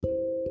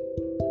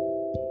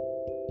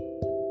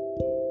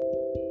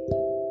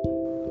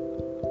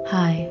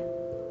Hi,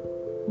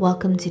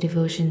 welcome to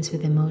Devotions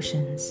with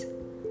Emotions.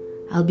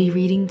 I'll be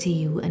reading to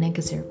you an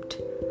excerpt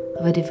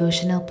of a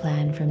devotional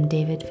plan from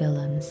David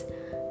Williams'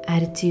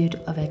 Attitude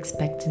of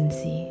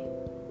Expectancy.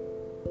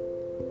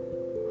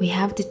 We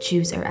have to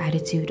choose our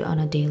attitude on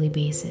a daily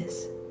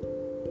basis.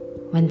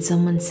 When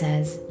someone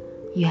says,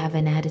 "You have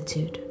an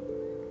attitude,"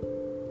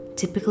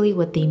 typically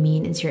what they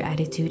mean is your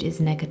attitude is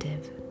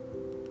negative.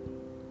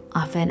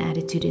 Often,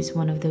 attitude is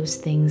one of those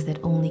things that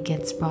only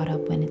gets brought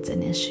up when it's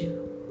an issue.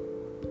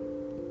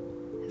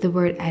 The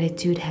word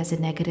attitude has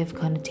a negative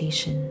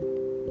connotation,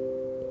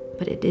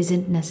 but it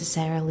isn't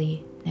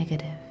necessarily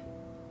negative.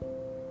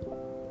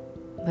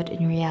 But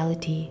in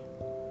reality,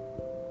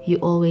 you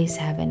always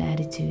have an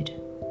attitude.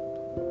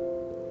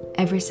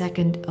 Every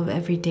second of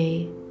every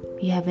day,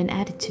 you have an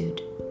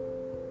attitude.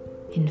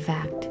 In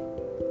fact,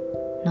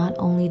 not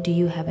only do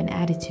you have an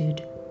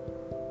attitude,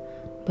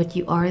 but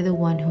you are the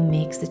one who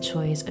makes the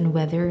choice on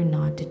whether or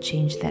not to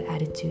change that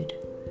attitude.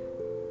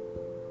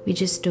 We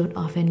just don't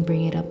often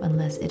bring it up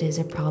unless it is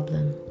a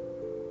problem.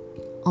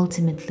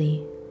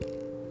 Ultimately,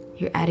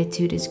 your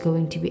attitude is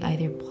going to be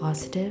either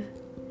positive,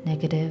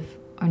 negative,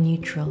 or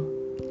neutral.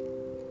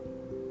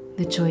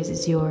 The choice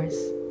is yours.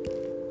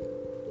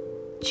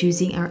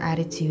 Choosing our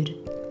attitude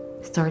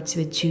starts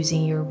with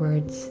choosing your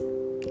words.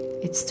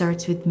 It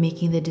starts with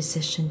making the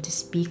decision to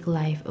speak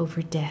life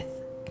over death.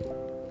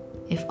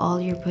 If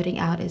all you're putting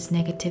out is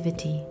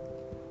negativity,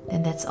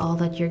 then that's all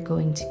that you're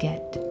going to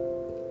get.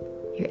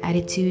 Your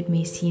attitude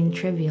may seem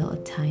trivial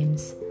at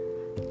times,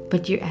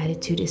 but your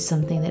attitude is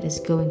something that is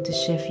going to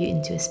shift you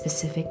into a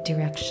specific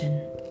direction.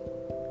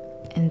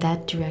 And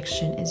that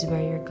direction is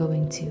where you're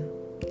going to.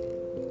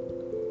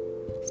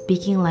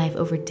 Speaking life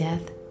over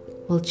death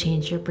will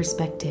change your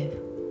perspective,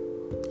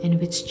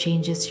 and which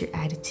changes your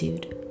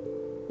attitude.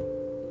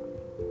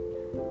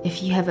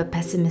 If you have a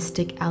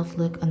pessimistic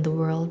outlook on the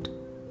world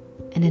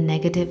and a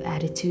negative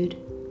attitude,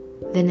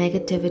 the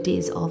negativity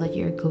is all that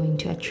you're going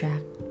to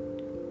attract.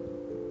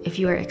 If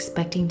you are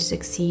expecting to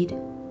succeed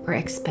or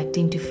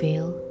expecting to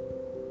fail,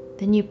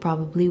 then you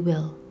probably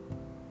will.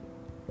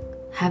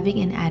 Having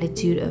an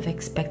attitude of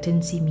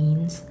expectancy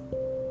means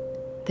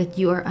that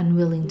you are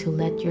unwilling to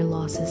let your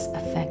losses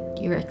affect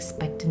your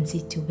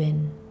expectancy to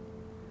win.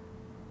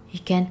 You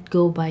can't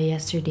go by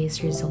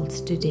yesterday's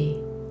results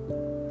today.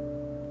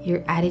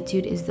 Your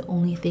attitude is the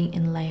only thing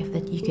in life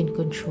that you can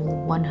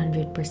control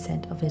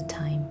 100% of the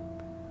time.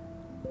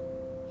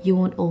 You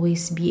won't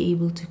always be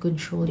able to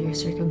control your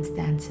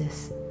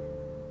circumstances.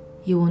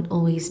 You won't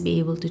always be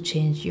able to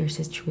change your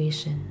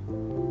situation.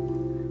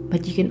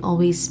 But you can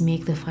always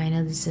make the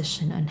final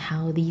decision on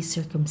how these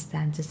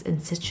circumstances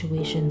and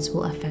situations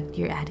will affect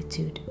your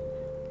attitude.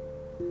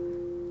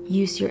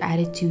 Use your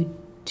attitude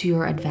to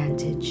your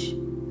advantage.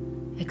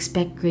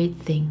 Expect great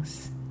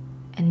things,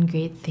 and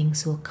great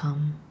things will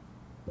come.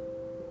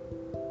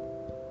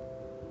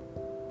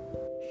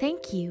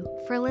 Thank you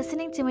for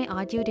listening to my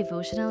audio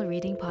devotional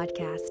reading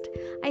podcast.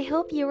 I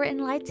hope you were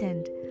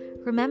enlightened.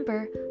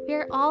 Remember, we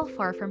are all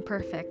far from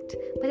perfect,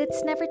 but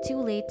it's never too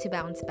late to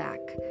bounce back.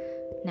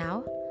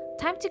 Now,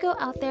 time to go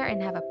out there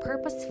and have a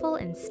purposeful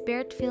and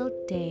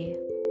spirit-filled day.